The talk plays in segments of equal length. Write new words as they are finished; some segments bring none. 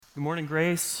Good morning,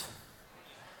 Grace.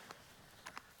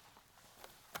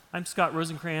 I'm Scott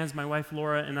Rosenkranz. My wife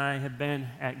Laura and I have been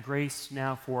at Grace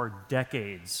now for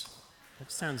decades.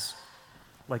 That sounds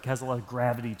like it has a lot of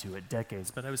gravity to it,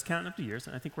 decades, but I was counting up the years,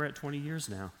 and I think we're at 20 years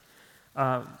now.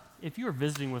 If you are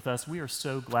visiting with us, we are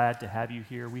so glad to have you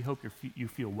here. We hope you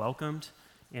feel welcomed,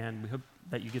 and we hope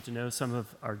that you get to know some of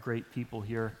our great people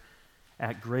here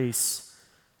at Grace.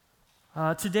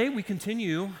 Today we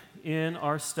continue in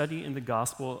our study in the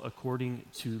Gospel according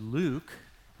to Luke.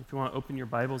 If you want to open your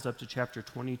Bibles up to chapter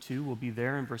 22, we'll be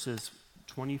there in verses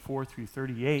 24 through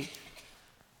 38.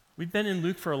 We've been in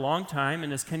Luke for a long time,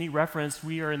 and as Kenny referenced,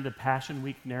 we are in the Passion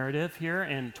Week narrative here,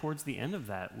 and towards the end of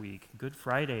that week, Good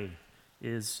Friday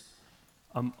is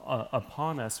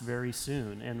upon us very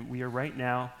soon, and we are right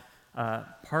now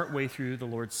partway through the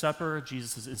Lord's Supper,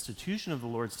 Jesus' institution of the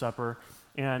Lord's Supper.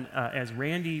 And as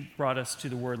Randy brought us to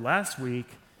the word last week,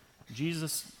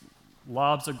 Jesus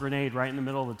lobs a grenade right in the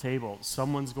middle of the table.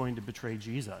 Someone's going to betray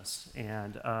Jesus.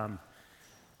 And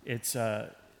it's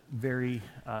a very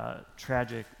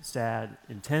tragic, sad,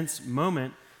 intense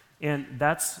moment. And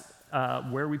that's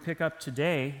where we pick up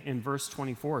today in verse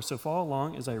 24. So follow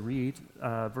along as I read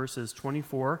verses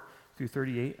 24 through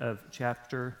 38 of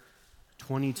chapter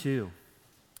 22.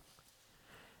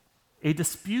 A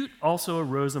dispute also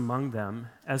arose among them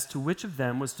as to which of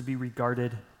them was to be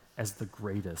regarded as the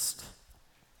greatest.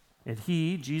 And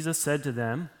he, Jesus, said to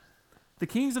them, "The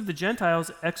kings of the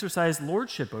Gentiles exercise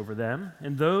lordship over them,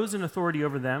 and those in authority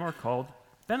over them are called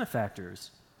benefactors.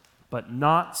 But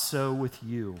not so with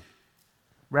you.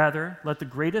 Rather, let the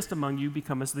greatest among you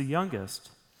become as the youngest,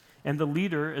 and the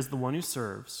leader as the one who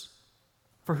serves.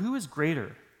 For who is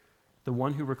greater, the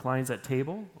one who reclines at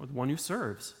table or the one who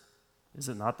serves? Is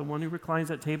it not the one who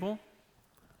reclines at table?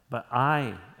 But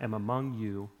I am among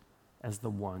you as the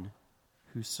one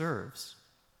who serves.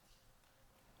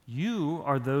 You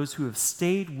are those who have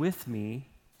stayed with me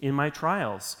in my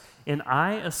trials, and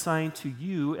I assign to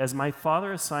you, as my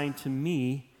Father assigned to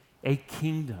me, a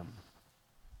kingdom,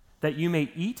 that you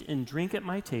may eat and drink at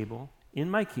my table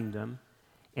in my kingdom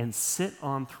and sit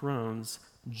on thrones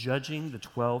judging the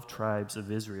 12 tribes of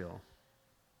Israel.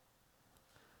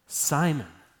 Simon,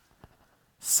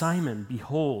 Simon,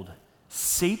 behold,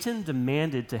 Satan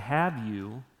demanded to have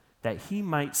you that he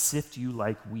might sift you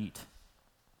like wheat.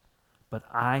 But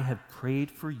I have prayed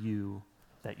for you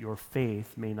that your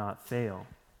faith may not fail.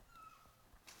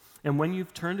 And when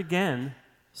you've turned again,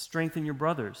 strengthen your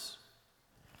brothers."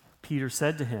 Peter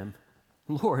said to him,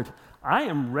 "Lord, I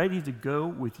am ready to go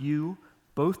with you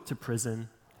both to prison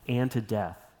and to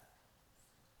death."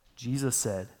 Jesus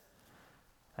said,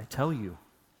 "I tell you,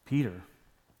 Peter,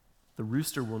 the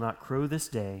rooster will not crow this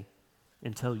day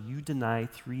until you deny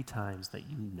 3 times that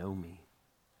you know me."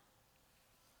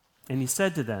 And he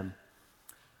said to them,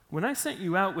 "When I sent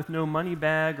you out with no money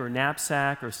bag or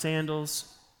knapsack or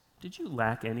sandals, did you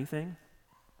lack anything?"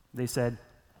 They said,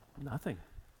 "Nothing."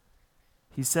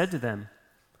 He said to them,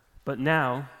 "But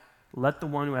now let the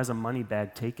one who has a money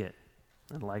bag take it,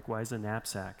 and likewise a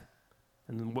knapsack.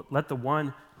 And let the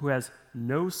one who has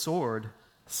no sword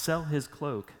sell his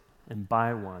cloak and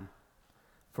buy one.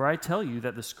 For I tell you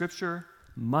that the scripture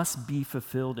must be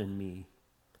fulfilled in me."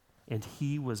 And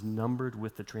he was numbered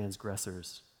with the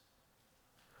transgressors.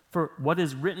 For what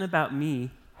is written about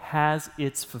me has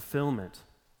its fulfillment.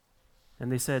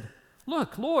 And they said,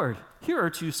 "Look, Lord, here are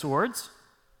 2 swords.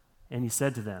 And he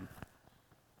said to them,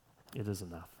 "It is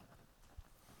enough."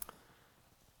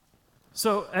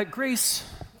 So at Grace,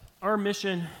 our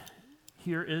mission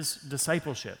here is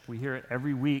discipleship. We hear it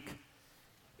every week.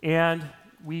 And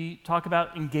we talk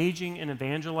about engaging and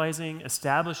evangelizing,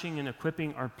 establishing and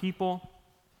equipping our people,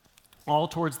 all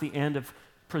towards the end of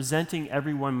presenting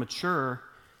everyone mature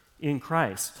in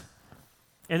Christ.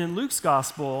 And in Luke's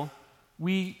gospel,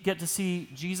 we get to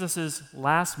see Jesus'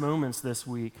 last moments this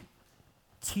week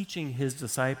teaching his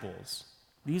disciples.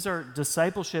 These are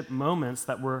discipleship moments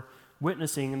that we're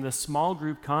witnessing in the small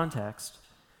group context.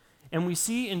 And we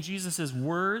see in Jesus'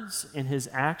 words and his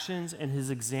actions and his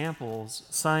examples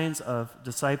signs of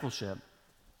discipleship.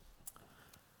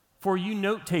 For you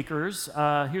note takers,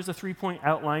 here's a 3-point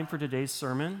outline for today's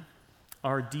sermon.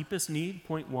 Our deepest need,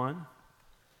 point 1.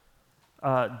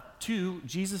 2,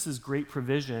 Jesus' great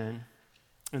provision.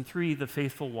 And 3, the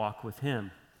faithful walk with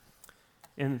him.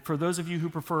 And for those of you who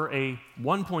prefer a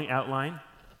 1-point outline,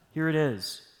 here it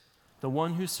is. The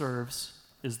one who serves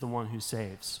is the one who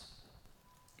saves.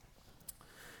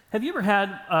 Have you ever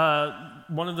had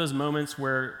one of those moments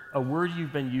where a word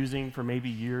you've been using for maybe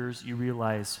years, you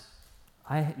realize,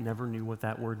 I never knew what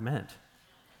that word meant?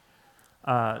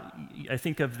 I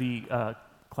think of the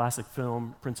classic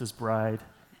film, Princess Bride,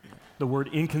 the word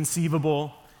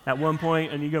inconceivable at one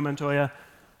point, Inigo Montoya.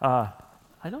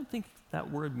 I don't think that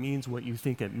word means what you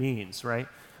think it means, right?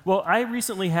 Well, I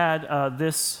recently had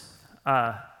this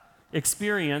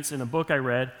experience in a book I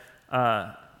read.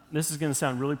 This is going to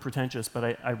sound really pretentious,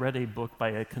 but I read a book by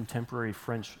a contemporary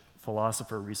French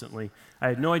philosopher recently. I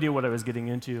had no idea what I was getting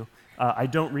into. I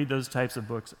don't read those types of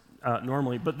books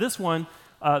normally, but this one,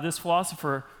 this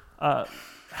philosopher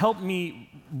helped me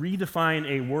redefine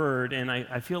a word, and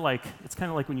I feel like it's kind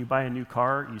of like when you buy a new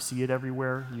car, you see it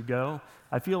everywhere you go.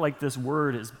 I feel like this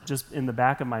word is just in the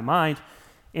back of my mind,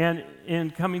 and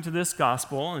in coming to this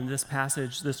gospel and this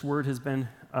passage, this word has been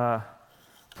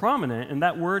prominent, and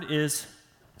that word is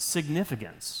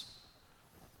significance.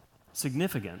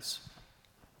 Significance.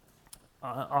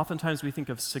 Oftentimes we think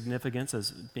of significance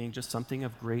as being just something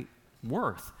of great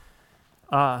worth.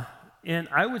 And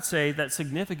I would say that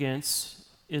significance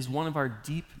is one of our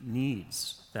deep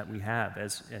needs that we have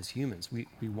as humans.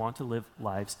 We want to live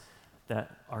lives that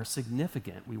are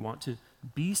significant. We want to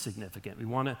be significant. We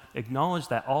want to acknowledge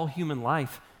that all human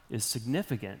life is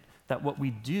significant, that what we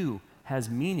do has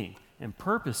meaning and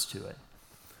purpose to it.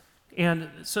 And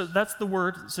so that's the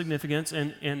word significance,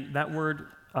 and that word,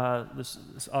 this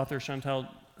author, Chantal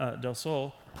Del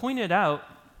Sol, pointed out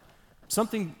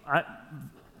something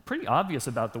pretty obvious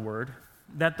about the word,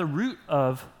 that the root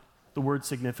of the word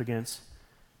significance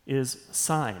is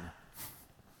sign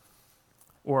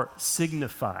or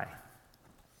signify.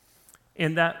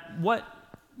 And that what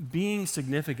being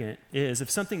significant is, if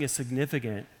something is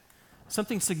significant,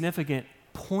 something significant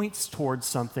points towards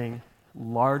something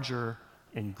larger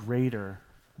and greater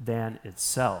than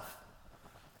itself.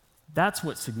 That's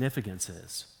what significance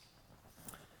is.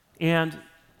 And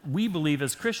we believe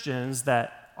as Christians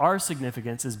that our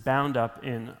significance is bound up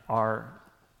in our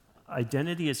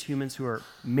identity as humans who are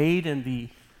made in the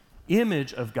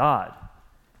image of God.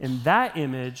 And that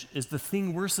image is the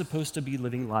thing we're supposed to be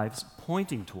living lives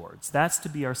pointing towards. That's to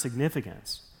be our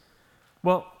significance.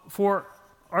 Well, for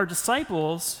our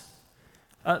disciples,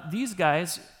 these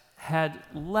guys had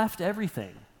left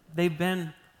everything. They've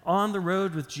been on the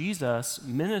road with Jesus,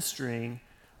 ministering,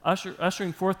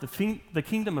 ushering forth the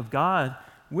kingdom of God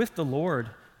with the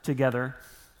Lord together.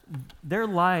 Their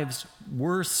lives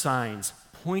were signs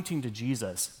pointing to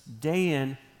Jesus, day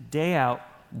in, day out,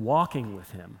 walking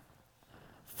with him,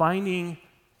 finding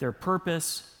their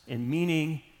purpose and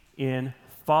meaning in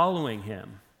following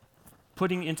him,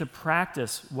 putting into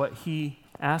practice what he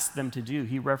asked them to do.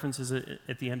 He references it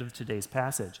at the end of today's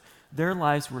passage. Their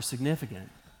lives were significant.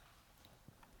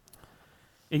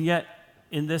 And yet,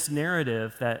 in this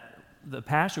narrative, that the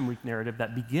Passion Week narrative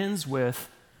that begins with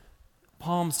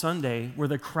Palm Sunday, where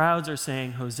the crowds are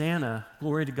saying, Hosanna,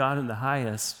 glory to God in the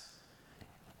highest,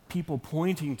 people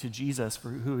pointing to Jesus for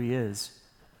who he is,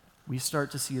 we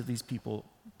start to see these people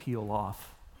peel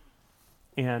off.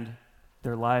 And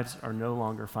their lives are no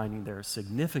longer finding their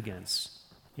significance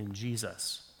in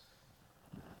Jesus.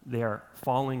 They are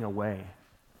falling away.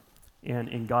 And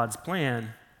in God's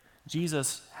plan,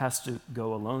 Jesus has to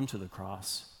go alone to the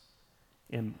cross.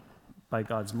 And by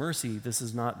God's mercy, this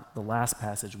is not the last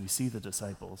passage we see the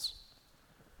disciples.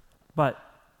 But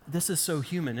this is so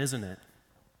human, isn't it?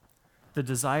 The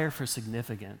desire for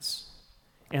significance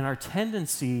and our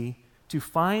tendency to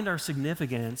find our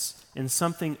significance in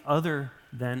something other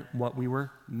than what we were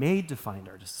made to find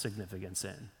our significance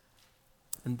in.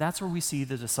 And that's where we see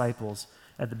the disciples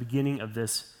at the beginning of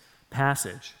this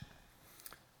passage.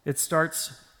 It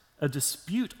starts, a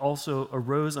dispute also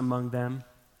arose among them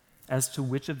as to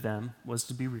which of them was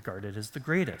to be regarded as the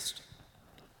greatest.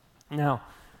 Now,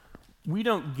 we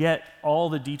don't get all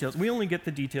the details. We only get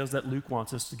the details that Luke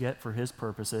wants us to get for his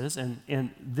purposes.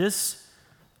 And this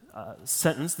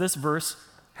sentence, this verse,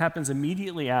 happens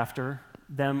immediately after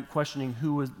them questioning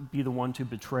who would be the one to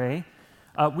betray.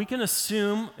 We can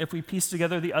assume, if we piece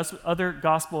together the other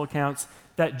gospel accounts,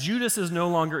 that Judas is no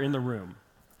longer in the room.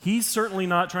 He's certainly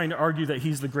not trying to argue that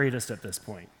he's the greatest at this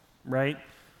point, right?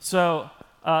 So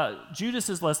Judas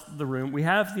has left the room. We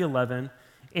have the 11,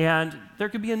 and there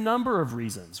could be a number of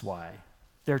reasons why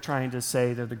they're trying to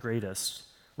say they're the greatest,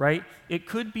 right? It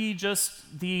could be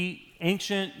just the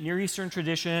ancient Near Eastern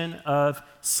tradition of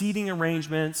seating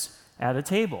arrangements at a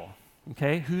table,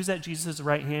 okay? Who's at Jesus'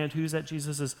 right hand? Who's at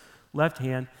Jesus' left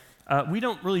hand? We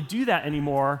don't really do that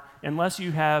anymore unless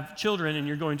you have children and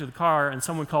you're going to the car and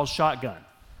someone calls shotgun,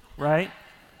 right?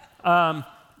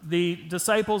 The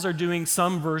disciples are doing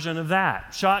some version of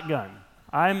that, shotgun.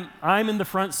 I'm in the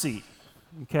front seat,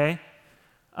 okay?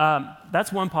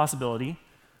 That's one possibility.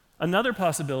 Another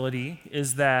possibility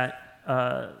is that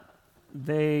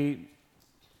they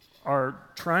are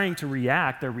trying to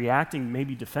react. They're reacting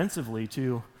maybe defensively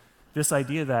to this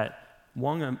idea that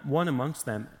one amongst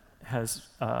them has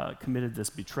committed this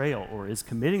betrayal or is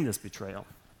committing this betrayal.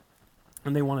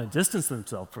 And they want to distance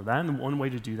themselves from that. And one way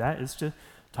to do that is to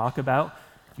talk about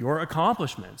your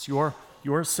accomplishments, your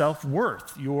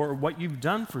self-worth, what you've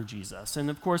done for Jesus. And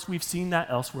of course, we've seen that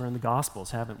elsewhere in the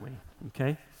Gospels, haven't we?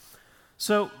 Okay?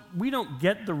 So we don't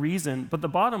get the reason, but the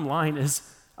bottom line is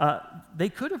they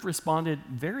could have responded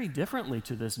very differently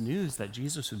to this news that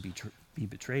Jesus would be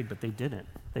betrayed, but they didn't.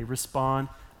 They respond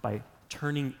by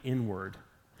turning inward.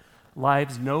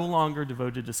 Lives no longer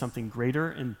devoted to something greater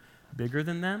and bigger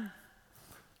than them,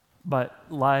 but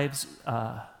lives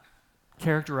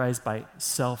characterized by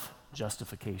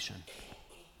self-justification.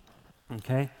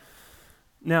 Okay?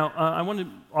 Now, I want to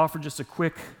offer just a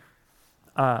quick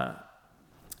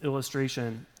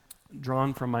illustration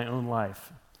drawn from my own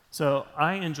life. So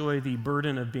I enjoy the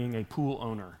burden of being a pool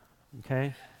owner.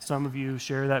 Okay? Some of you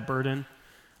share that burden.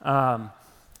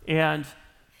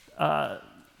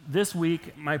 This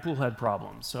week, my pool had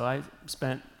problems. So I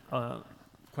spent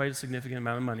quite a significant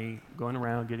amount of money going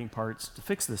around getting parts to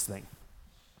fix this thing.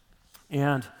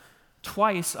 And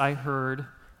twice I heard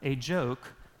a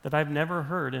joke that I've never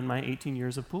heard in my 18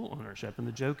 years of pool ownership. And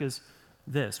the joke is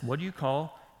this: what do you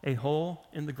call a hole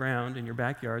in the ground in your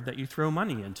backyard that you throw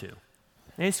money into?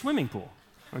 A swimming pool.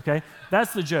 Okay?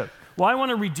 That's the joke. Well, I want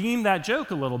to redeem that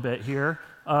joke a little bit here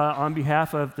on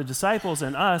behalf of the disciples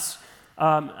and us.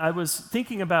 I was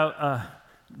thinking about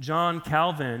John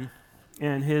Calvin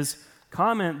and his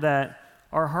comment that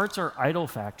our hearts are idol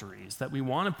factories, that we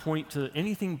want to point to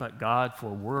anything but God for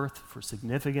worth, for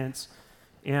significance.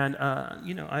 And,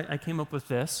 I came up with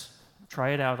this.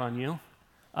 Try it out on you.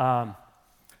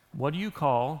 What do you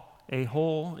call a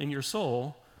hole in your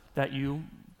soul that you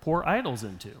pour idols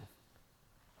into?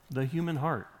 The human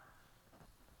heart.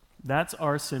 That's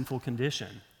our sinful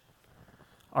condition.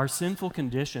 Our sinful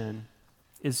condition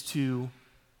is to,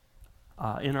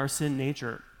 in our sin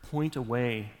nature, point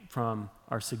away from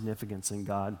our significance in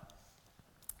God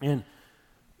and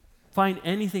find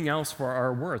anything else for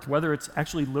our worth, whether it's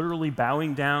actually literally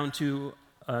bowing down to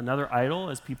another idol,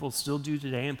 as people still do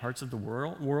today in parts of the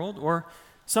world, or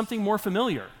something more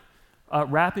familiar,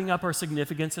 wrapping up our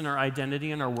significance and our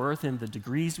identity and our worth in the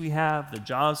degrees we have, the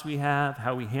jobs we have,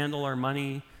 how we handle our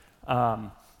money,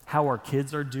 how our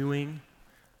kids are doing,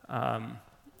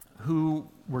 who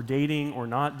we're dating or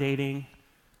not dating,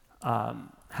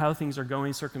 how things are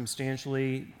going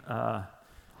circumstantially.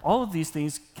 All of these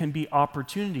things can be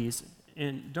opportunities.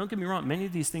 And don't get me wrong, many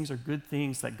of these things are good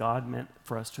things that God meant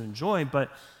for us to enjoy,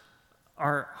 but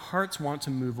our hearts want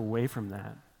to move away from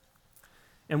that.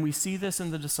 And we see this in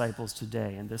the disciples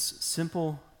today, in this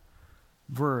simple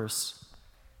verse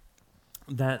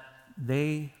that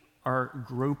they are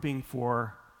groping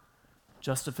for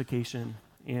justification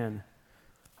and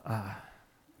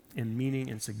meaning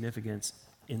and significance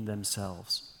in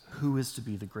themselves. Who is to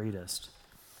be the greatest?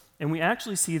 And we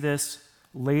actually see this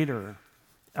later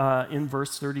in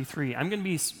verse 33. I'm going to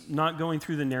be not going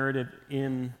through the narrative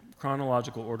in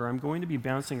chronological order. I'm going to be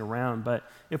bouncing around. But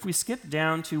if we skip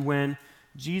down to when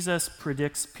Jesus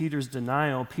predicts Peter's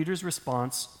denial, Peter's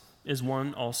response is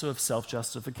one also of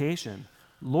self-justification.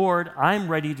 Lord, I'm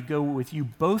ready to go with you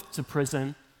both to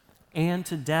prison and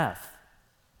to death.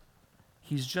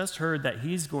 He's just heard that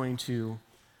he's going to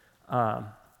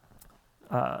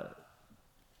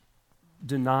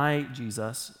deny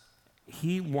Jesus.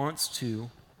 He wants to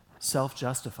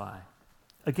self-justify.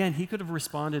 Again, he could have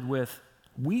responded with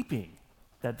weeping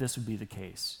that this would be the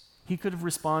case. He could have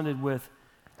responded with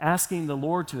asking the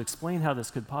Lord to explain how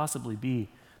this could possibly be.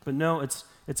 But no,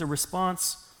 it's a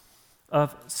response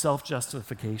of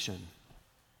self-justification.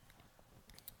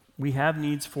 We have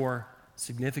needs for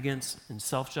significance and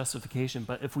self-justification,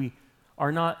 but if we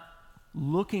are not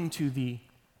looking to the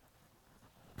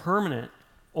permanent,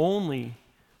 only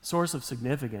source of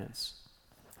significance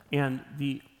and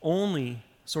the only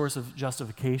source of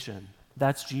justification,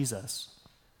 that's Jesus,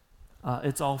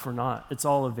 it's all for naught. It's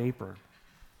all a vapor.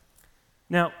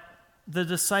 Now, the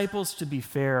disciples, to be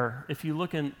fair, if you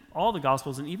look in all the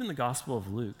Gospels and even the Gospel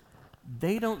of Luke,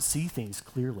 they don't see things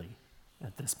clearly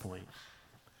at this point.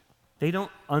 They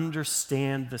don't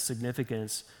understand the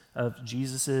significance of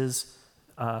Jesus's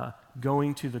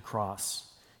going to the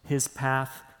cross, his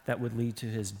path that would lead to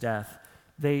his death.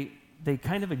 They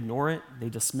kind of ignore it. They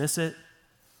dismiss it.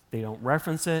 They don't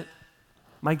reference it.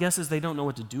 My guess is they don't know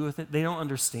what to do with it. They don't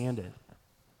understand it.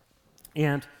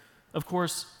 And, of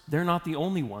course, they're not the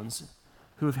only ones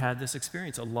who have had this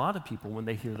experience. A lot of people, when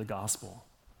they hear the gospel,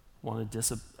 want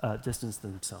to distance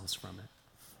themselves from it.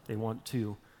 They want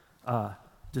to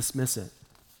dismiss it.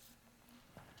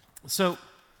 So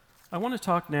I want to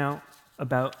talk now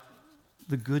about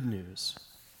the good news.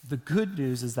 The good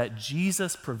news is that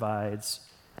Jesus provides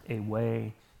a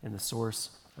way and the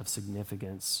source of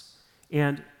significance.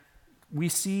 And we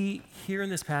see here in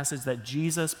this passage that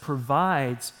Jesus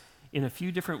provides in a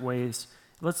few different ways.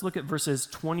 Let's look at verses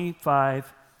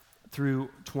 25 through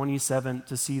 27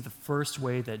 to see the first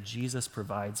way that Jesus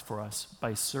provides for us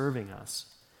by serving us.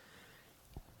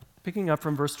 Picking up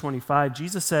from verse 25,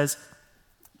 Jesus says,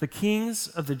 "The kings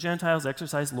of the Gentiles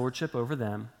exercise lordship over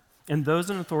them, and those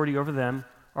in authority over them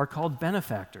are called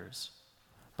benefactors,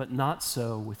 but not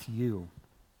so with you.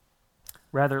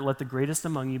 Rather, let the greatest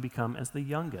among you become as the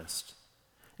youngest,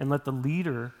 and let the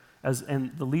leader as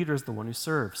the one who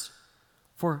serves.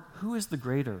 For who is the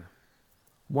greater,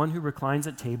 one who reclines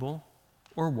at table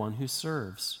or one who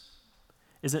serves?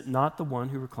 Is it not the one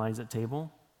who reclines at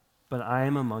table? But I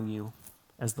am among you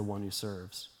as the one who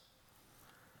serves."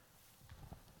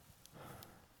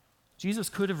 Jesus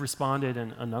could have responded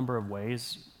in a number of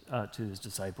ways to his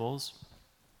disciples.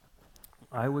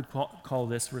 I would call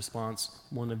this response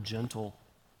one of gentle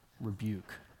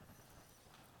rebuke.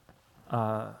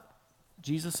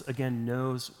 Jesus, again,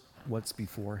 knows what's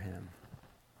before him.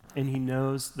 And he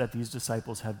knows that these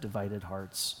disciples have divided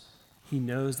hearts. He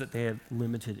knows that they have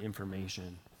limited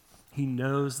information. He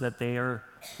knows that they are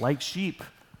like sheep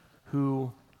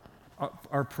who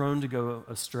are prone to go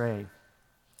astray.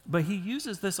 But he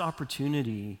uses this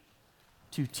opportunity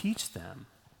to teach them,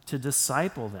 to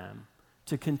disciple them,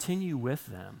 to continue with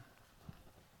them.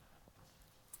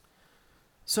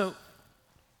 So,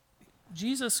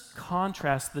 Jesus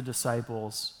contrasts the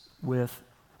disciples with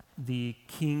the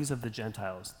kings of the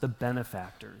Gentiles, the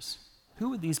benefactors. Who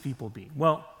would these people be?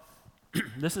 Well,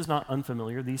 this is not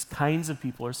unfamiliar. These kinds of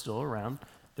people are still around.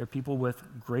 They're people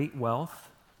with great wealth,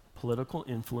 political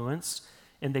influence,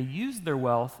 and they use their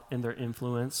wealth and their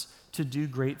influence to do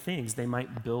great things. They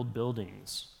might build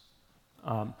buildings.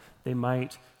 They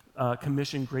might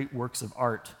commission great works of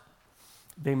art.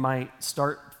 They might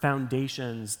start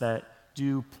foundations that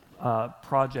do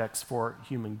projects for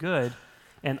human good.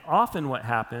 And often what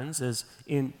happens is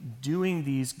in doing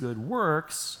these good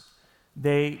works,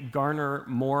 they garner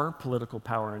more political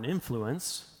power and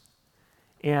influence,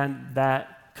 and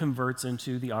that converts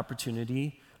into the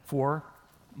opportunity for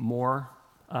more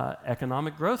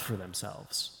economic growth for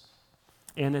themselves.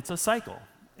 And it's a cycle.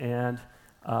 And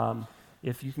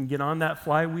if you can get on that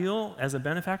flywheel as a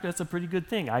benefactor, that's a pretty good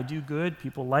thing. I do good,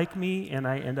 people like me, and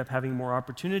I end up having more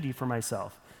opportunity for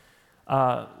myself.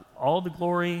 All the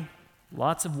glory,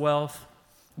 lots of wealth,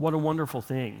 what a wonderful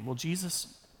thing. Well,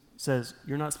 Jesus says,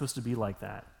 you're not supposed to be like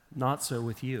that. Not so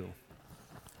with you.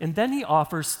 And then he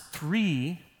offers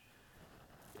 3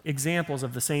 examples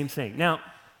of the same thing. Now,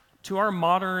 to our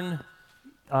modern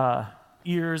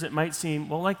ears, it might seem,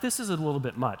 well, like this is a little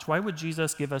bit much. Why would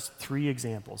Jesus give us 3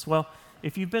 examples? Well,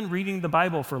 if you've been reading the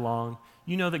Bible for long,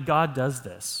 you know that God does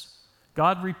this.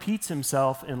 God repeats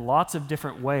himself in lots of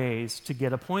different ways to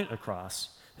get a point across.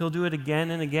 He'll do it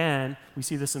again and again. We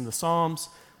see this in the Psalms.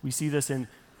 We see this in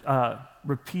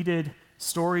repeated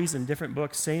stories in different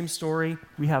books. Same story.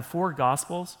 We have 4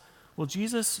 Gospels. Well,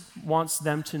 Jesus wants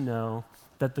them to know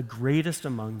that the greatest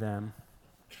among them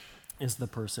is the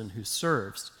person who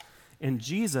serves. And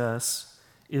Jesus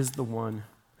is the one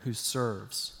who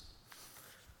serves.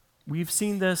 We've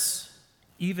seen this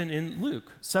even in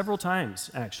Luke several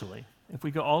times, actually. If we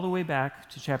go all the way back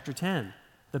to chapter 10,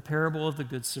 the parable of the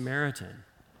Good Samaritan.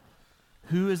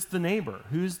 Who is the neighbor?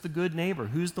 Who's the good neighbor?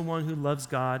 Who's the one who loves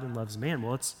God and loves man?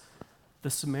 Well, it's the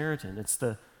Samaritan. It's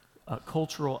the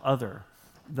cultural other,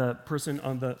 the person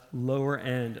on the lower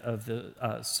end of the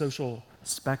social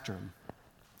spectrum.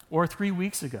 Or 3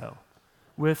 weeks ago,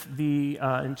 with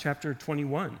in chapter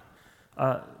 21,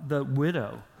 the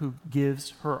widow who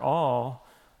gives her all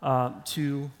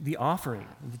to the offering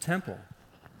of the temple.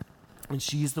 And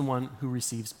she's the one who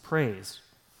receives praise.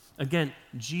 Again,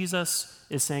 Jesus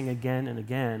is saying again and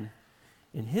again,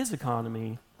 in his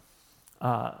economy,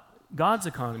 God's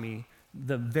economy,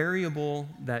 the variable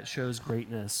that shows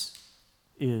greatness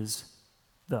is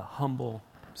the humble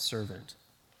servant.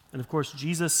 And of course,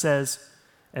 Jesus says,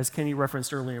 as Kenny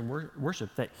referenced earlier in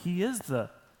worship, that he is the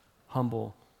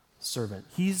humble servant.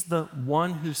 He's the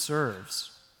one who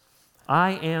serves.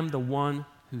 I am the one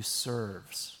who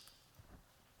serves.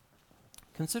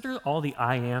 Consider all the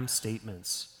I am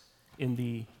statements in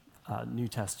the New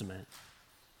Testament.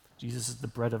 Jesus is the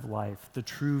bread of life, the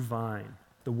true vine,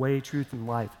 the way, truth, and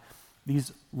life.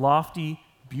 These lofty,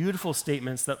 beautiful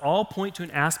statements that all point to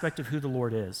an aspect of who the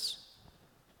Lord is.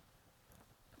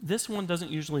 This one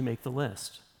doesn't usually make the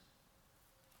list.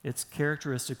 It's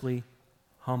characteristically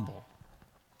humble.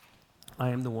 I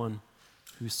am the one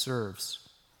who serves.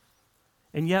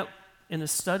 And yet, in a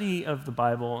study of the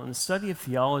Bible, in a study of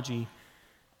theology,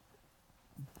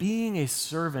 being a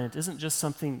servant isn't just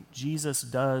something Jesus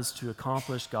does to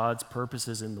accomplish God's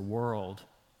purposes in the world.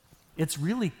 It's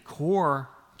really core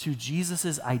to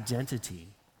Jesus' identity.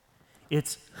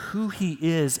 It's who he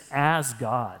is as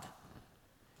God.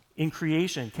 In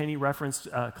creation, Kenny referenced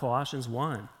Colossians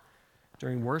 1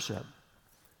 during worship.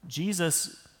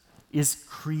 Jesus is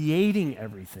creating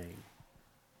everything.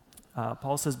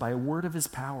 Paul says, by a word of his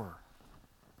power.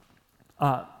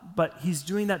 But he's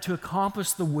doing that to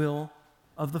accomplish the will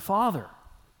of the Father.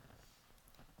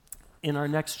 In our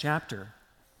next chapter,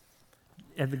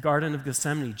 at the Garden of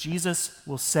Gethsemane, Jesus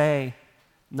will say,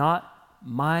 not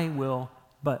my will,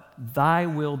 but thy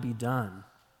will be done.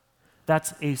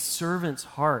 That's a servant's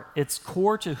heart. It's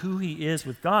core to who he is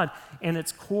with God, and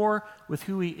it's core with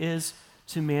who he is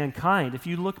to mankind. If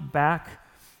you look back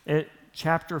at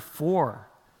chapter 4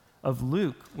 of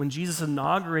Luke, when Jesus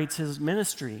inaugurates his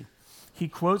ministry, he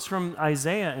quotes from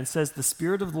Isaiah and says, the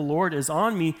Spirit of the Lord is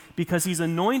on me because he's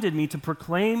anointed me to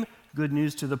proclaim good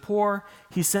news to the poor.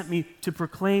 He sent me to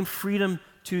proclaim freedom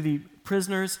to the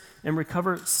prisoners and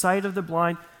recover sight of the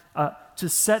blind, to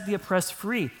set the oppressed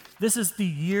free. This is the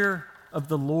year of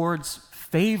the Lord's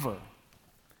favor.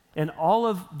 And all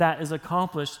of that is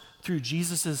accomplished through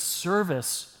Jesus'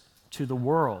 service to the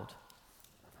world.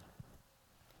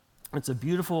 It's a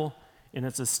beautiful and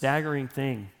it's a staggering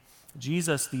thing.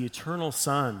 Jesus, the eternal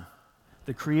Son,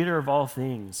 the creator of all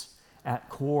things, at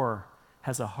core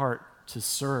has a heart to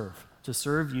serve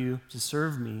you, to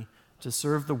serve me, to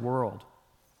serve the world.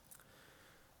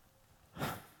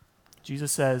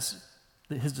 Jesus says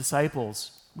that his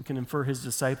disciples, we can infer his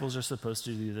disciples are supposed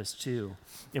to do this too.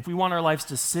 If we want our lives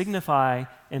to signify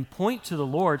and point to the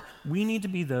Lord, we need to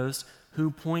be those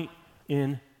who point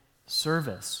in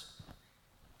service.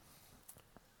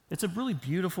 It's a really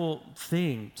beautiful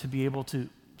thing to be able to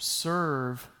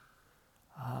serve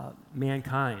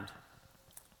mankind.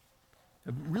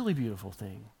 A really beautiful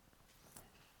thing.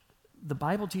 The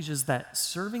Bible teaches that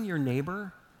serving your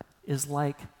neighbor is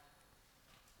like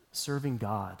serving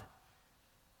God.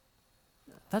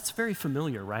 That's very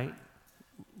familiar, right?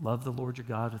 Love the Lord your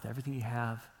God with everything you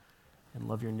have and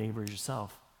love your neighbor as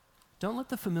yourself. Don't let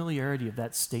the familiarity of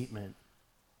that statement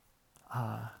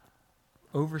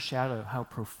overshadow how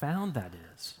profound that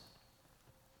is.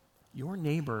 Your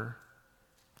neighbor,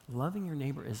 loving your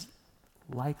neighbor is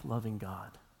like loving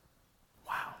God.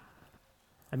 Wow.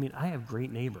 I mean, I have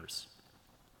great neighbors.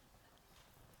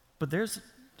 But there's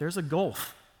a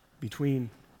gulf between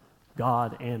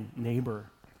God and neighbor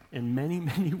in many,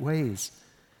 many ways.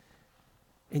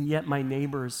 And yet my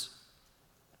neighbors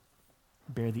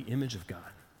bear the image of God.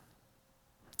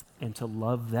 And to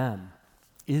love them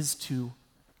is to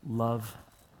love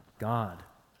God.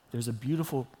 There's a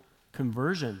beautiful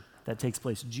conversion that takes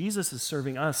place. Jesus is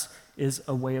serving us is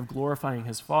a way of glorifying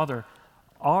his Father.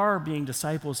 Our being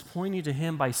disciples pointing to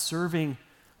him by serving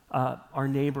our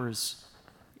neighbors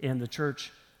and the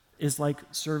church is like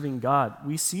serving God.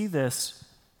 We see this.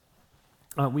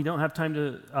 We don't have time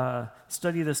to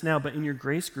study this now, but in your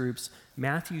grace groups,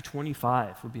 Matthew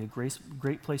 25 would be a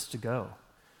great place to go.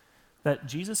 That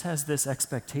Jesus has this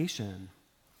expectation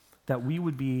that we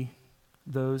would be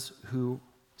those who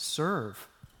serve.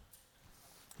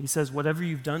 He says, whatever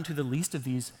you've done to the least of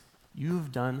these, you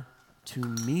have done to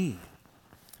me.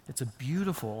 It's a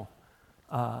beautiful,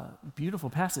 beautiful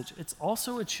passage. It's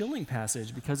also a chilling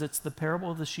passage because it's the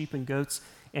parable of the sheep and goats,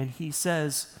 and he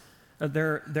says,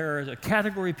 there are a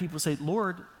category of people who say,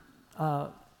 Lord,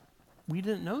 we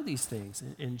didn't know these things.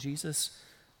 And Jesus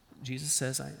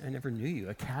says, I never knew you.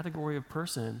 A category of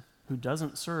person who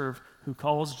doesn't serve, who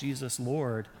calls Jesus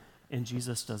Lord, and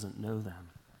Jesus doesn't know them.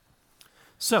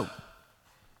 So,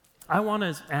 I want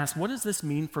to ask, what does this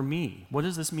mean for me? What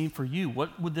does this mean for you?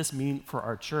 What would this mean for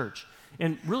our church?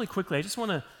 And really quickly, I just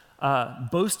want to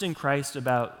boast in Christ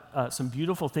about some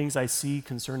beautiful things I see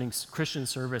concerning Christian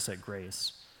service at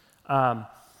Grace.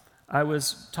 I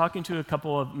was talking to a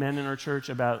couple of men in our church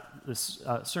about this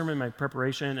sermon, my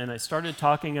preparation, and I started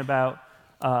talking about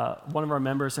one of our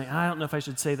members saying, I don't know if I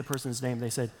should say the person's name. They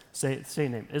said, say a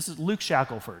name. This is Luke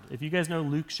Shackelford. If you guys know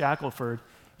Luke Shackelford,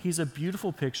 he's a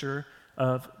beautiful picture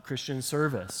of Christian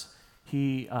service.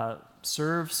 He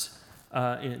serves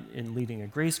in leading a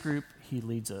grace group. He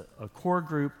leads a core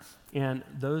group. And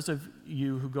those of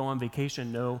you who go on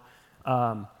vacation know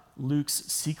Luke's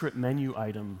secret menu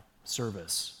item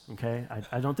service, okay?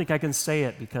 I don't think I can say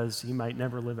it because he might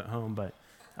never live at home, but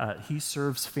he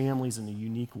serves families in a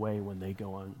unique way when they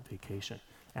go on vacation.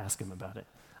 Ask him about it.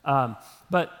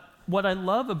 But what I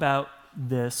love about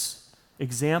this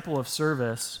example of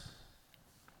service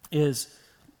is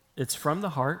it's from the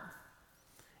heart,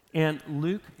 and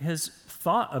Luke has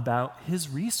thought about his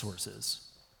resources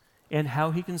and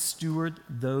how he can steward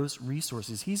those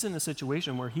resources. He's in a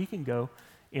situation where he can go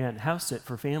and house sit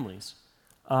for families.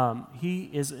 He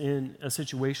is in a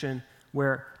situation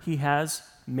where he has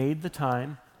made the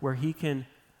time where he can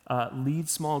lead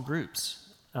small groups,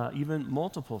 even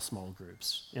multiple small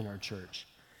groups in our church.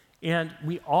 And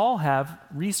we all have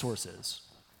resources.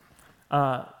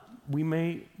 They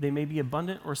may be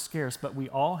abundant or scarce, but we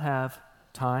all have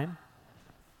time.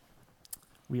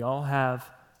 We all have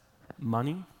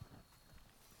money.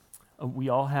 We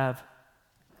all have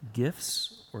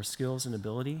gifts or skills and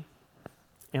ability.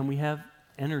 And we have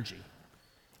energy.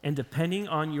 And depending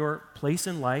on your place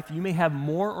in life, you may have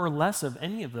more or less of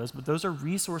any of those, but those are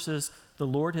resources the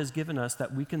Lord has given us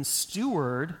that we can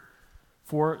steward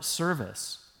for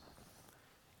service.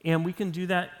 And we can do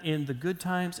that in the good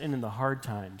times and in the hard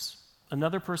times.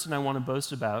 Another person I want to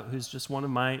boast about, who's just one of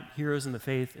my heroes in the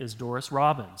faith, is Doris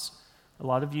Robbins. A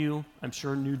lot of you, I'm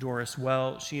sure, knew Doris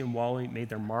well. She and Wally made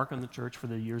their mark on the church for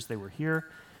the years they were here.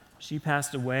 She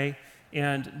passed away,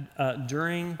 and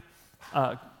during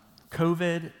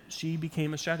COVID, she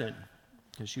became a shut-in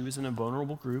because she was in a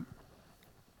vulnerable group.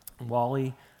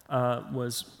 Wally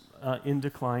was in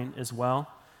decline as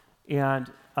well, and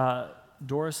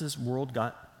Doris's world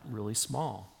got really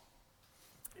small.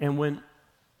 And when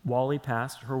Wally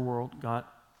passed, her world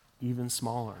got even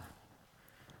smaller.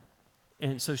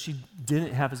 And so she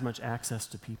didn't have as much access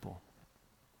to people.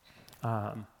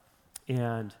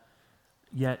 And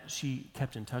yet she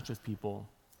kept in touch with people,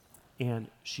 and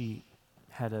she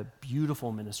had a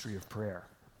beautiful ministry of prayer.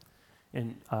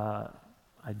 And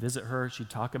I'd visit her,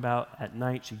 she'd talk about, at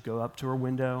night, she'd go up to her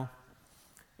window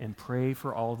and pray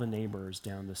for all the neighbors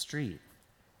down the street.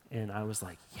 And I was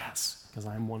like, yes, because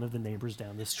I'm one of the neighbors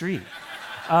down the street.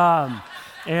 And,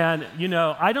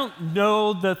 I don't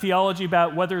know the theology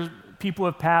about whether people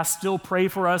who have passed still pray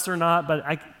for us or not, but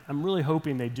I'm really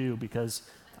hoping they do, because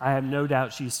I have no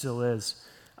doubt she still is.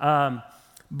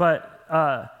 But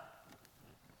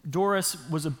Doris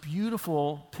was a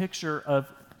beautiful picture of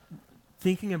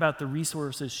thinking about the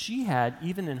resources she had,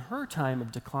 even in her time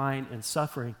of decline and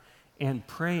suffering, and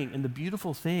praying. And the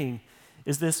beautiful thing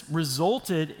is this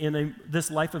resulted in this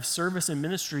life of service and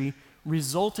ministry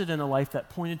resulted in a life that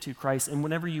pointed to Christ. And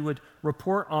whenever you would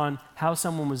report on how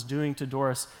someone was doing to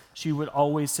Doris, she would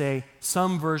always say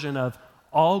some version of,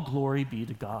 all glory be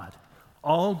to God.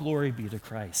 All glory be to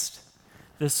Christ.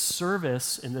 This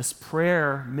service and this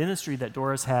prayer ministry that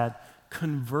Doris had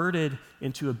converted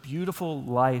into a beautiful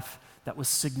life that was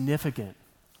significant,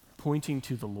 pointing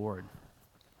to the Lord.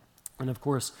 And of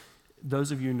course,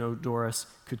 those of you who know Doris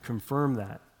could confirm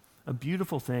that. A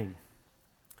beautiful thing.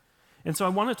 And so I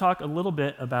want to talk a little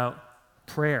bit about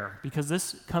prayer, because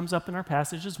this comes up in our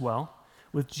passage as well,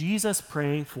 with Jesus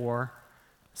praying for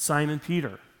Simon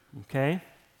Peter, okay?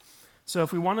 So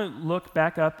if we want to look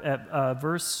back up at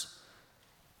verse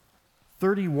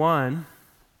 31,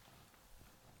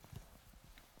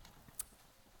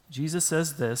 Jesus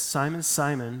says this, Simon,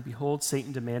 Simon, behold,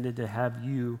 Satan demanded to have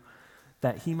you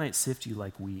that he might sift you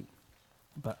like wheat.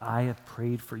 But I have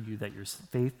prayed for you that your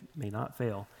faith may not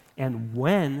fail. And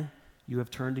when you have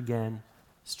turned again,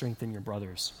 strengthen your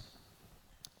brothers.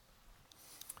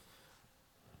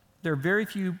 There are very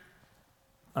few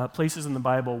places in the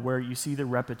Bible where you see the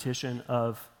repetition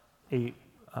of a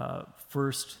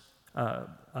first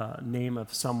name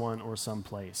of someone or some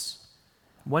place.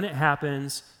 When it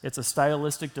happens, it's a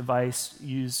stylistic device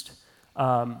used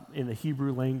in the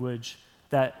Hebrew language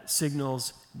that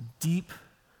signals deep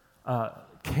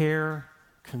care,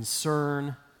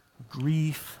 concern,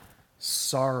 grief,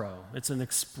 sorrow. It's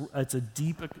a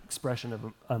deep expression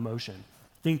of emotion.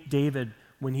 Think David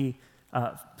when he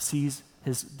sees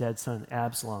his dead son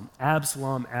Absalom.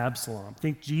 Absalom, Absalom.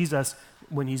 Think Jesus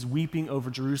when he's weeping over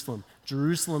Jerusalem.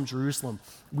 Jerusalem, Jerusalem.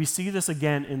 We see this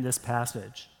again in this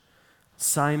passage.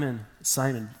 Simon,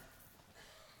 Simon.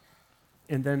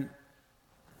 And then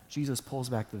Jesus pulls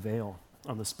back the veil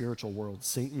on the spiritual world.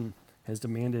 Satan has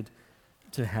demanded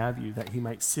to have you that he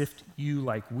might sift you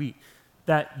like wheat.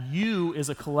 That you is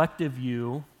a collective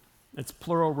you. It's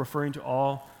plural, referring to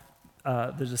all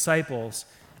the disciples.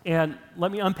 And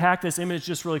let me unpack this image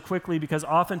just really quickly, because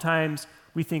oftentimes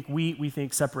we think wheat, we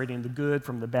think separating the good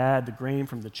from the bad, the grain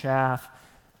from the chaff.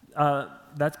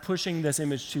 That's pushing this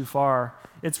image too far.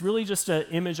 It's really just an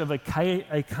image of a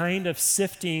kind of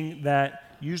sifting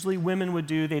that usually women would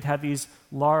do. They'd have these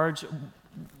large,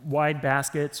 wide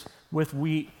baskets with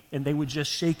wheat and they would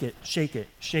just shake it, shake it,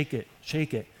 shake it,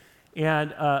 shake it.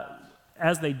 And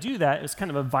as they do that, it's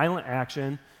kind of a violent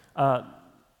action.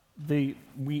 The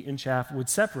wheat and chaff would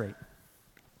separate.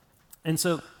 And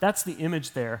so that's the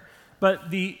image there.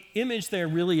 But the image there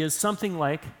really is something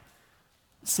like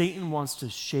Satan wants to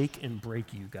shake and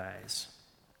break you guys.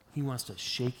 He wants to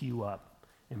shake you up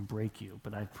and break you,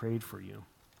 but I prayed for you.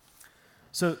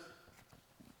 So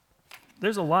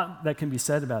there's a lot that can be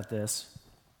said about this,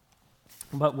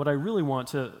 but what I really want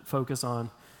to focus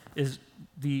on is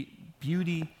the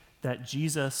beauty that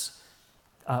Jesus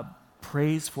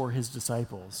prays for his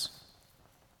disciples.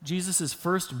 Jesus'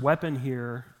 first weapon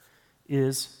here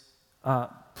is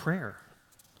prayer.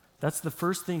 That's the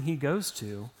first thing he goes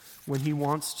to when he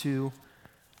wants to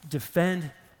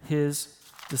defend his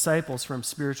disciples from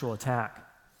spiritual attack.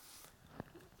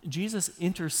 Jesus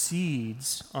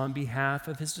intercedes on behalf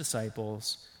of his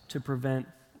disciples to prevent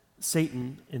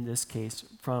Satan, in this case,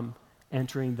 from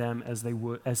entering them as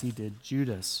he did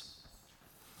Judas.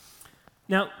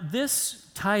 Now, this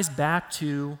ties back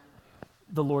to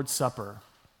the Lord's Supper.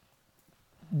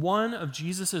 One of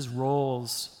Jesus'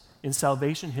 roles in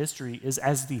salvation history is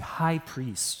as the high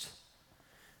priest.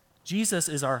 Jesus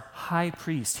is our high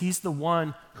priest. He's the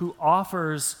one who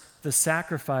offers the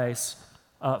sacrifice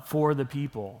for the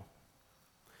people.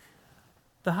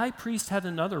 The high priest had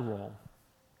another role.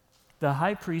 The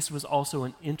high priest was also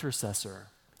an intercessor,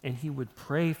 and he would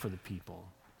pray for the people.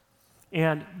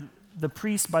 And the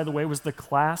priest, by the way, was the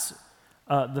class,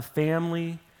 the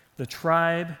family, the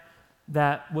tribe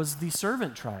that was the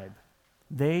servant tribe.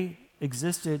 They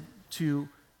existed to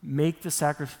make the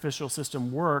sacrificial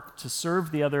system work, to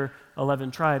serve the other 11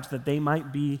 tribes, that they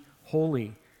might be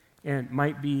holy and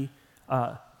might be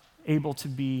able to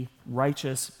be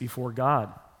righteous before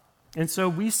God. And so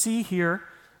we see here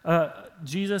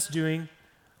Jesus doing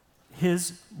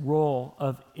his role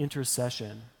of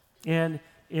intercession. And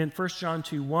in 1 John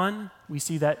 2:1, we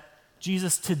see that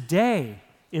Jesus today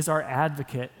is our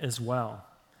advocate as well.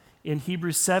 In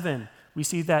Hebrews 7, we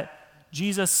see that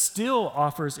Jesus still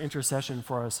offers intercession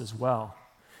for us as well.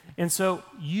 And so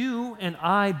you and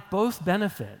I both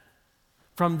benefit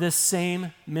from this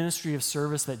same ministry of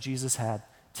service that Jesus had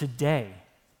today.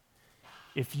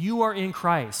 If you are in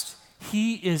Christ,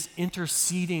 he is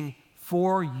interceding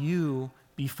for you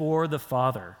before the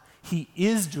Father. He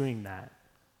is doing that.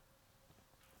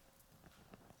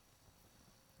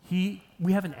 We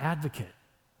have an advocate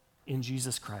in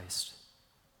Jesus Christ.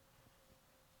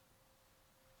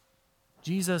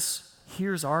 Jesus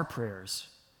hears our prayers.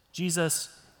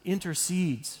 Jesus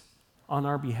intercedes on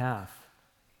our behalf.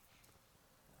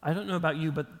 I don't know about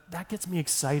you, but that gets me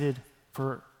excited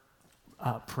for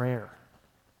prayer.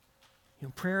 You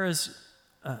know, prayer is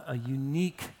a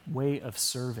unique way of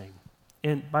serving.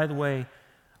 And by the way,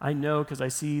 I know because I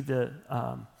see the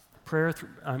prayer,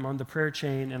 I'm on the prayer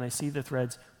chain and I see the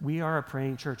threads. We are a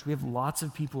praying church. We have lots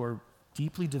of people who are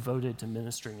deeply devoted to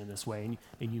ministering in this way.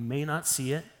 And you may not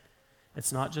see it.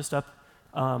 It's not just up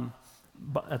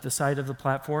at the side of the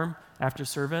platform after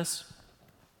service.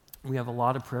 We have a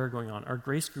lot of prayer going on. Our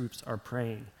grace groups are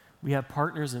praying. We have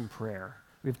partners in prayer.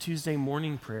 We have Tuesday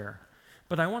morning prayer.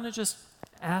 But I want to just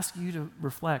ask you to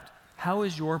reflect, how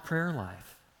is your prayer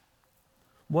life?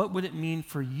 What would it mean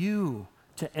for you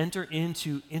to enter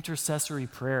into intercessory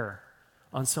prayer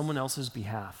on someone else's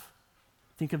behalf?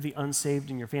 Think of the unsaved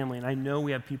in your family. And I know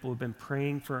we have people who have been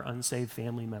praying for unsaved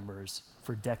family members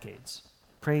for decades,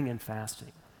 praying and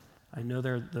fasting. I know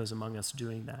there are those among us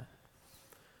doing that.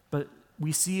 But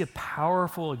we see a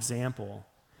powerful example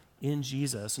in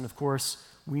Jesus. And of course,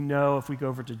 we know if we go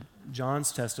over to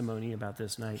John's testimony about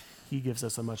this night, he gives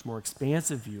us a much more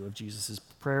expansive view of Jesus'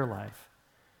 prayer life.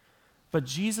 But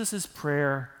Jesus'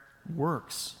 prayer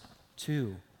works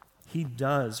too. He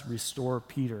does restore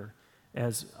Peter,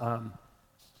 as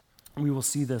we will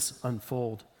see this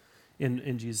unfold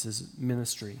in Jesus'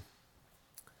 ministry.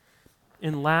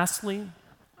 And lastly,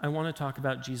 I want to talk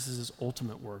about Jesus'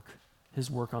 ultimate work, his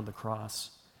work on the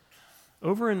cross.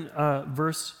 Over in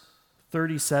verse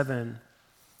 37,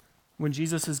 when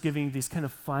Jesus is giving these kind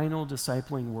of final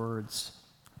discipling words,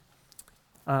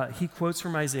 he quotes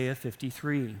from Isaiah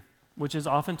 53, which is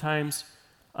oftentimes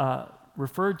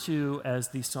referred to as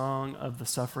the song of the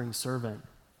suffering servant,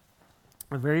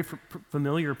 a very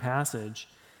familiar passage.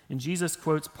 And Jesus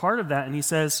quotes part of that, and he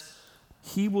says,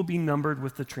 "He will be numbered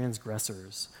with the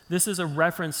transgressors." This is a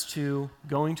reference to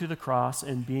going to the cross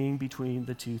and being between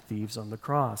the two thieves on the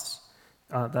cross.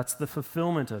 That's the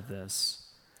fulfillment of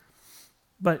this.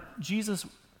 But Jesus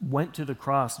went to the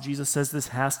cross. Jesus says this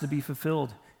has to be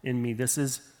fulfilled in me. This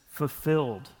is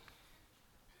fulfilled.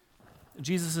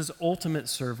 Jesus' ultimate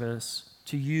service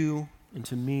to you and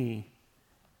to me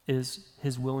is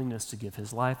his willingness to give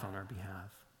his life on our behalf.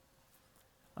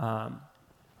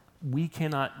 We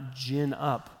cannot gin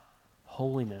up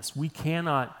holiness. We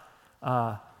cannot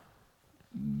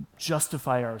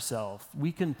justify ourselves.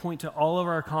 We can point to all of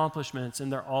our accomplishments,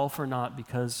 and they're all for naught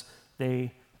because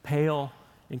they pale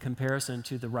in comparison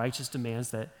to the righteous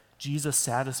demands that Jesus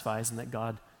satisfies and that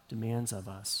God demands of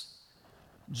us.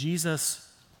 Jesus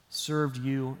served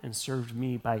you and served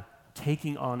me by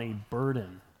taking on a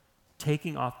burden,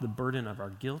 taking off the burden of our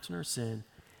guilt and our sin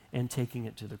and taking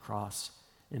it to the cross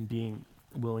and being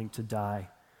willing to die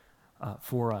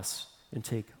for us and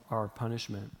take our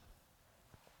punishment.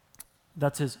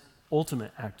 That's his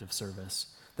ultimate act of service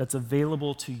that's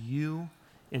available to you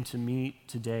and to me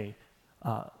today,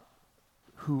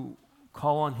 who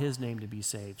call on his name to be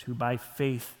saved, who by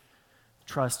faith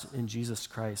trust in Jesus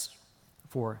Christ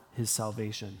for his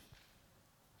salvation.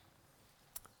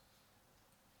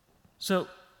 So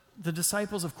the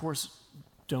disciples, of course,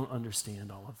 don't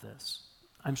understand all of this.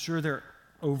 I'm sure they're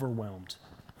overwhelmed,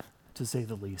 to say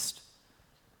the least.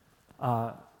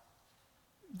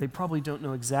 They probably don't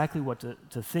know exactly what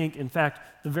to think. In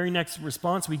fact, the very next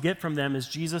response we get from them is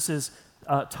Jesus is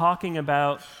talking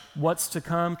about what's to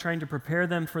come, trying to prepare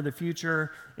them for the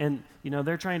future. And,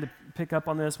 they're trying to pick up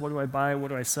on this. What do I buy? What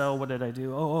do I sell? What did I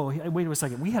do? Wait a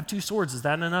second. We have 2 swords. Is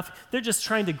that enough? They're just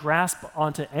trying to grasp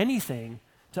onto anything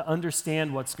to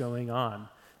understand what's going on.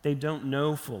 They don't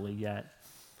know fully yet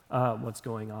what's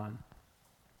going on.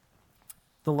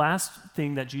 The last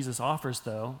thing that Jesus offers,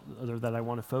 though, or that I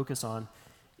want to focus on,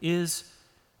 is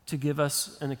to give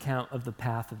us an account of the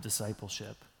path of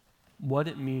discipleship, what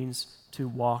it means to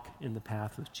walk in the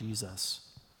path with Jesus.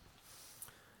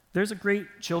 There's a great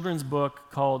children's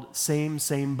book called Same,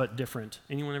 Same, But Different.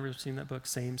 Anyone ever seen that book,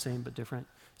 Same, Same, But Different?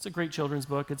 It's a great children's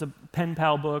book. It's a pen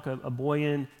pal book. A boy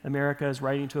in America is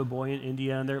writing to a boy in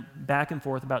India, and they're back and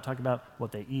forth about talking about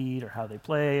what they eat or how they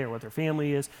play or what their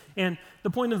family is. And the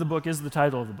point of the book is the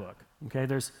title of the book. Okay,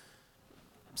 there's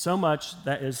so much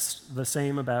that is the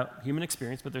same about human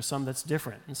experience, but there's some that's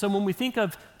different. And so when we think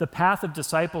of the path of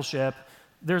discipleship,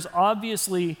 there's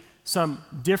obviously some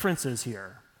differences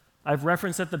here. I've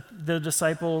referenced that the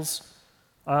disciples,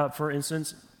 for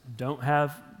instance, don't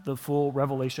have the full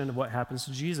revelation of what happens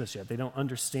to Jesus yet. They don't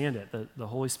understand it. The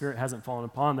Holy Spirit hasn't fallen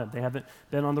upon them. They haven't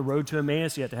been on the road to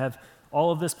Emmaus yet to have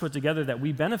all of this put together that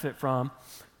we benefit from.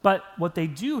 But what they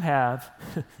do have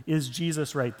is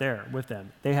Jesus right there with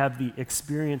them. They have the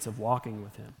experience of walking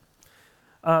with him.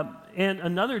 And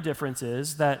another difference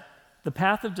is that the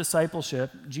path of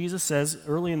discipleship, Jesus says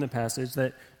early in the passage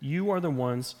that you are the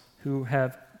ones who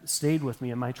have stayed with me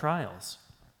in my trials.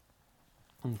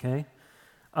 Okay?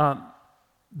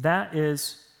 That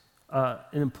is an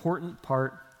important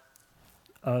part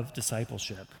of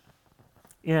discipleship.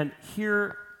 And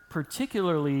here,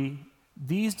 particularly,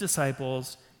 these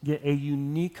disciples get a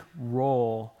unique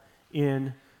role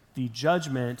in the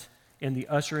judgment and the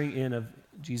ushering in of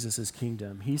Jesus'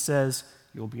 kingdom. He says,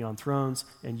 you'll be on thrones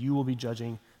and you will be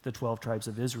judging the 12 tribes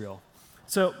of Israel.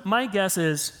 So my guess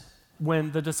is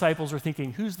when the disciples are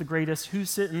thinking, who's the greatest, who's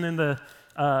sitting in the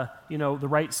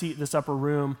right seat in this upper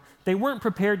room, they weren't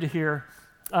prepared to hear,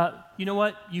 you know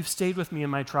what, you've stayed with me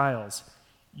in my trials.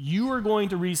 You are going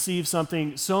to receive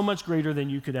something so much greater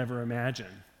than you could ever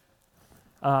imagine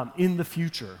in the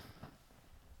future.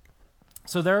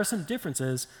 So there are some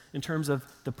differences in terms of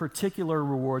the particular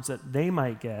rewards that they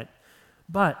might get,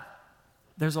 but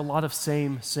there's a lot of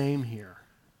same here.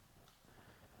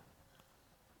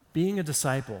 Being a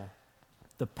disciple,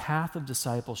 the path of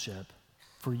discipleship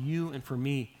for you and for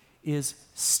me is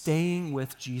staying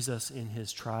with Jesus in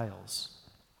his trials.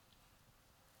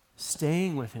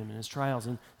 Staying with him in his trials.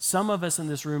 And some of us in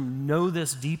this room know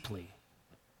this deeply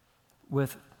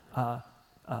with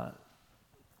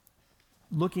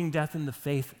looking death in the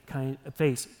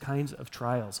face kinds of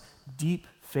trials, deep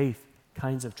faith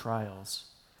kinds of trials,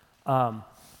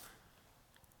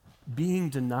 being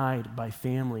denied by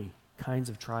family kinds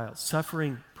of trials,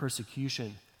 suffering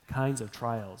persecution kinds of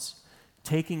trials,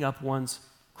 taking up one's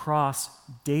cross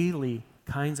daily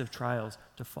kinds of trials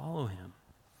to follow him.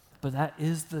 But that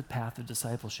is the path of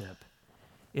discipleship.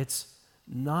 It's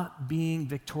not being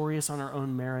victorious on our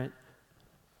own merit,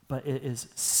 but it is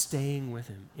staying with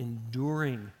him,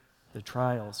 enduring the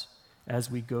trials as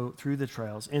we go through the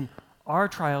trials. And our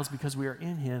trials, because we are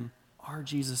in him, are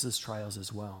Jesus' trials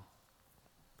as well.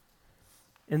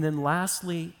 And then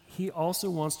lastly, he also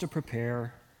wants to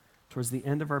prepare, towards the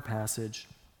end of our passage,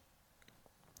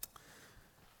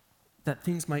 that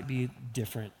things might be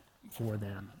different for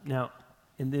them. Now,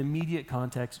 in the immediate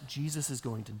context, Jesus is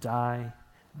going to die.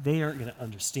 They aren't going to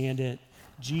understand it.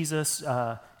 Jesus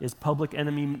is public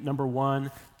enemy number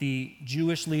one. The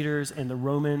Jewish leaders and the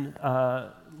Roman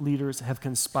leaders have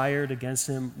conspired against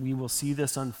him. We will see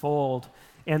this unfold.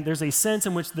 And there's a sense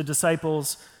in which the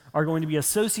disciples are going to be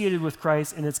associated with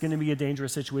Christ, and it's going to be a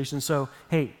dangerous situation. So,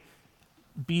 hey,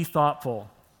 be thoughtful.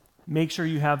 Make sure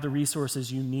you have the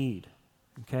resources you need,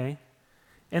 okay?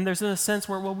 And there's a sense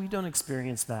where, well, we don't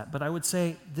experience that. But I would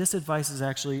say this advice is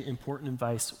actually important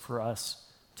advice for us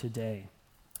today.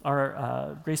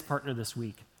 Our grace partner this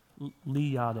week,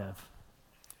 Lee Yadev,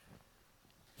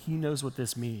 he knows what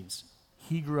this means.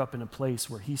 He grew up in a place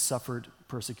where he suffered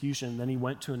persecution. Then he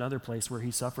went to another place where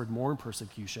he suffered more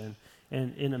persecution.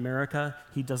 And in America,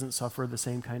 he doesn't suffer the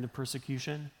same kind of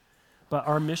persecution. But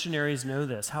our missionaries know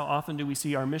this. How often do we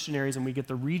see our missionaries and we get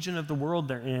the region of the world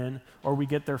they're in, or we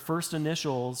get their first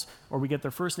initials, or we get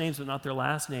their first names but not their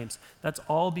last names? That's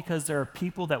all because there are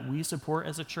people that we support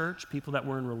as a church, people that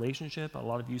we're in relationship, a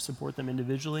lot of you support them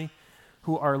individually,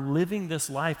 who are living this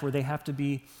life where they have to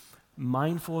be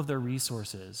mindful of their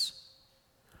resources.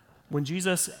 When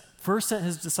Jesus first sent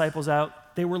his disciples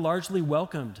out, they were largely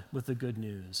welcomed with the good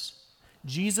news.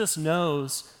 Jesus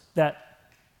knows that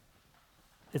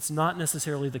it's not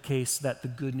necessarily the case that the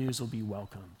good news will be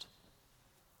welcomed.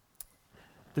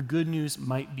 The good news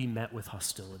might be met with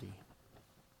hostility.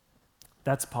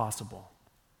 That's possible.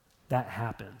 That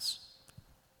happens.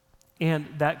 And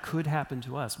that could happen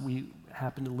to us. We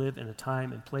happen to live in a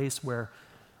time and place where,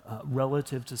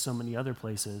 relative to so many other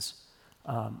places,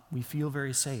 we feel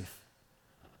very safe.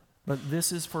 But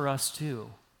this is for us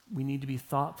too. We need to be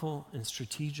thoughtful and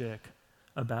strategic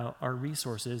about our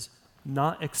resources,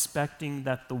 not expecting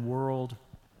that the world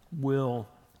will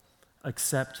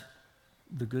accept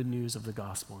the good news of the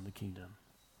gospel and the kingdom.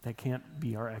 That can't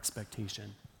be our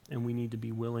expectation, and we need to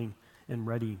be willing and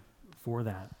ready for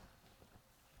that.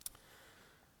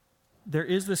 There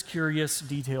is this curious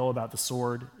detail about the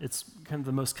sword. It's kind of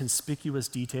the most conspicuous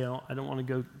detail. I don't want to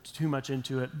go too much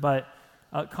into it, but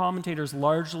commentators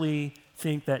largely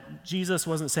think that Jesus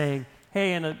wasn't saying,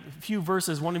 hey, in a few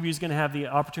verses, one of you is going to have the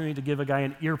opportunity to give a guy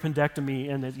an ear appendectomy,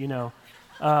 and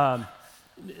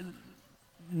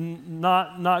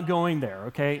not going there,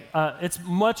 okay? It's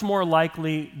much more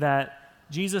likely that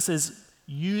Jesus is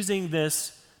using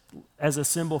this as a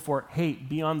symbol for, hey,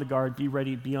 be on the guard, be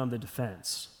ready, be on the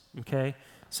defense, okay?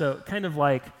 So kind of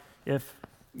like if,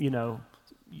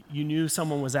 you knew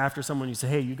someone was after someone, you say,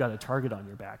 hey, you got a target on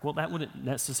your back. Well, that wouldn't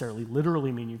necessarily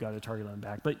literally mean you got a target on your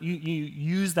back, but you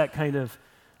use that kind of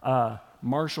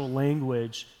martial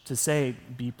language to say,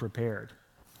 be prepared.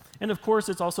 And of course,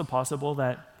 it's also possible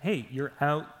that, hey, you're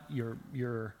out,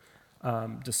 you're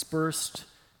dispersed,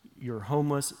 you're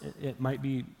homeless. It might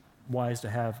be wise to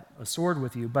have a sword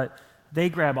with you, but they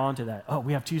grab onto that. Oh,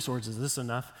 we have 2 swords. Is this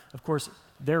enough? Of course,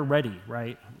 they're ready,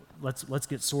 right? Let's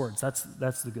get swords. That's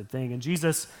the good thing. And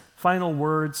Jesus' final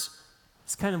words,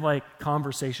 it's kind of like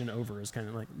conversation over. It's kind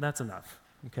of like, that's enough,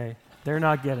 okay? They're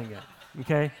not getting it,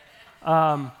 okay?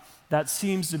 That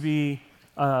seems to be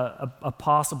a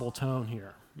possible tone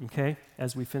here, okay,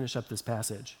 as we finish up this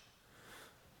passage.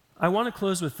 I want to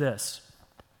close with this.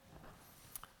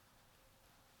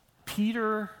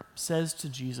 Peter says to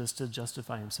Jesus to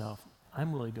justify himself,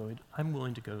 I'm willing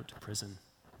to go to prison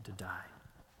to die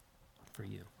for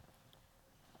you.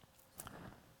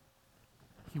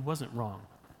 He wasn't wrong.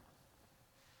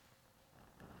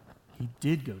 He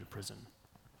did go to prison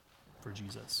for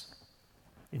Jesus,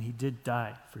 and he did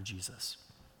die for Jesus.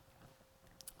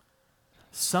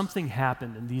 Something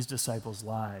happened in these disciples'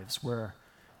 lives where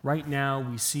right now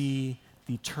we see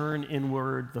the turn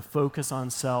inward, the focus on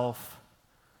self,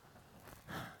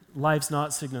 lives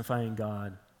not signifying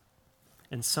God,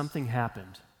 and something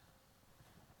happened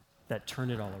that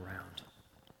turned it all around.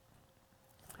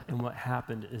 And what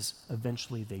happened is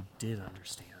eventually they did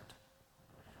understand.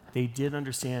 They did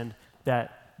understand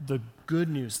that the good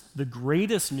news, the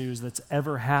greatest news that's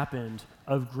ever happened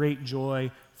of great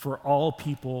joy for all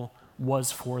people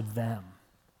was for them.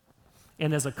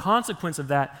 And as a consequence of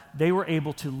that, they were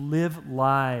able to live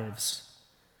lives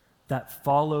that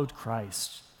followed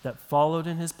Christ, that followed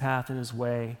in his path and his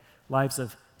way, lives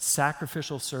of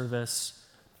sacrificial service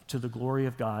to the glory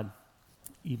of God,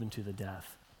 even to the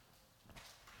death.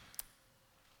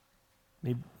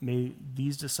 May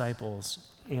these disciples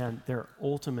and their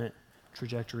ultimate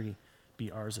trajectory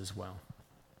be ours as well.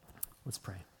 Let's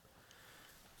pray.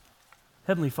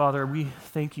 Heavenly Father, we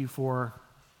thank you for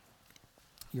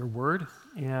your word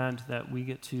and that we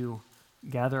get to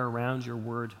gather around your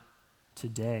word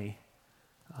today.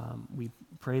 We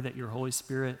pray that your Holy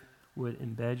Spirit would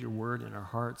embed your word in our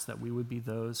hearts, that we would be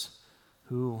those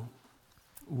who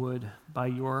would, by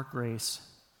your grace,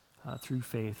 through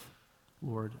faith,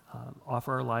 Lord,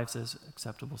 offer our lives as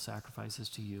acceptable sacrifices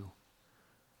to you.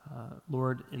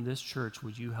 Lord, in this church,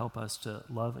 would you help us to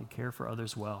love and care for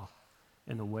others well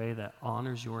in a way that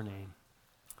honors your name?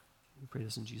 We pray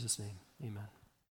this in Jesus' name. Amen.